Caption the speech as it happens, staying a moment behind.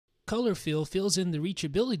ColorFill fills in the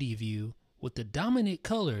reachability view with the dominant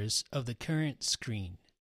colors of the current screen.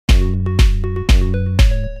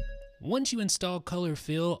 Once you install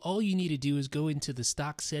ColorFill, all you need to do is go into the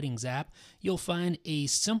stock settings app. You'll find a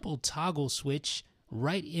simple toggle switch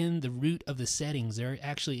right in the root of the settings. There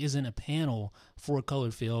actually isn't a panel for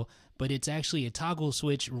ColorFill, but it's actually a toggle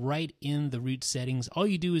switch right in the root settings. All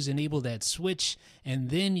you do is enable that switch, and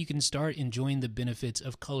then you can start enjoying the benefits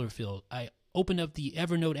of ColorFill. I opened up the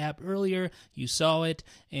Evernote app earlier, you saw it,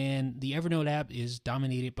 and the Evernote app is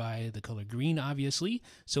dominated by the color green, obviously.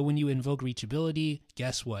 So when you invoke reachability,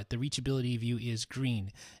 guess what? The reachability view is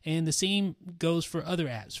green. And the same goes for other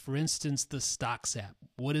apps. For instance, the Stocks app.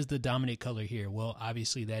 What is the dominant color here? Well,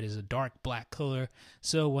 obviously that is a dark black color.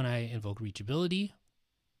 So when I invoke reachability,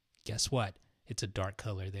 guess what? It's a dark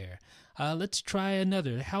color there. Let's try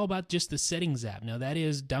another. How about just the settings app? Now that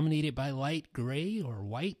is dominated by light gray or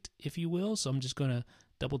white, if you will. So I'm just going to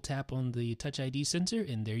double tap on the Touch ID sensor,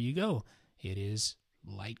 and there you go. It is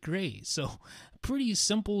light gray. So pretty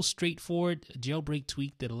simple, straightforward jailbreak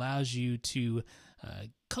tweak that allows you to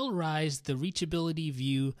colorize the reachability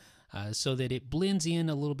view so that it blends in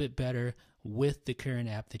a little bit better with the current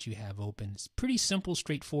app that you have open. It's a pretty simple,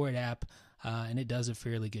 straightforward app. And it does a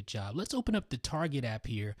fairly good job. Let's open up the Target app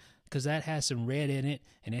here because that has some red in it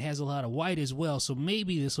and it has a lot of white as well. So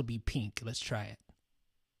maybe this will be pink. Let's try it.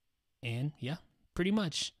 And yeah, pretty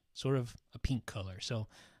much sort of a pink color. So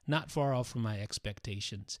not far off from my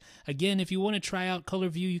expectations. Again, if you want to try out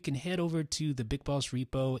ColorView, you can head over to the Big Boss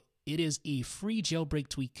repo. It is a free jailbreak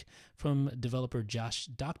tweak from developer Josh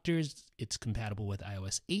Doctors. It's compatible with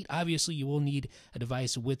iOS 8. Obviously, you will need a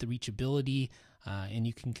device with reachability, and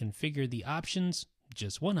you can configure the options.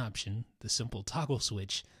 Just one option, the simple toggle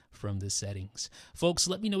switch from the settings. Folks,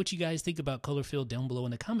 let me know what you guys think about ColorFill down below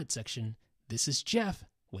in the comment section. This is Jeff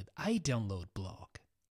with iDownload Blog.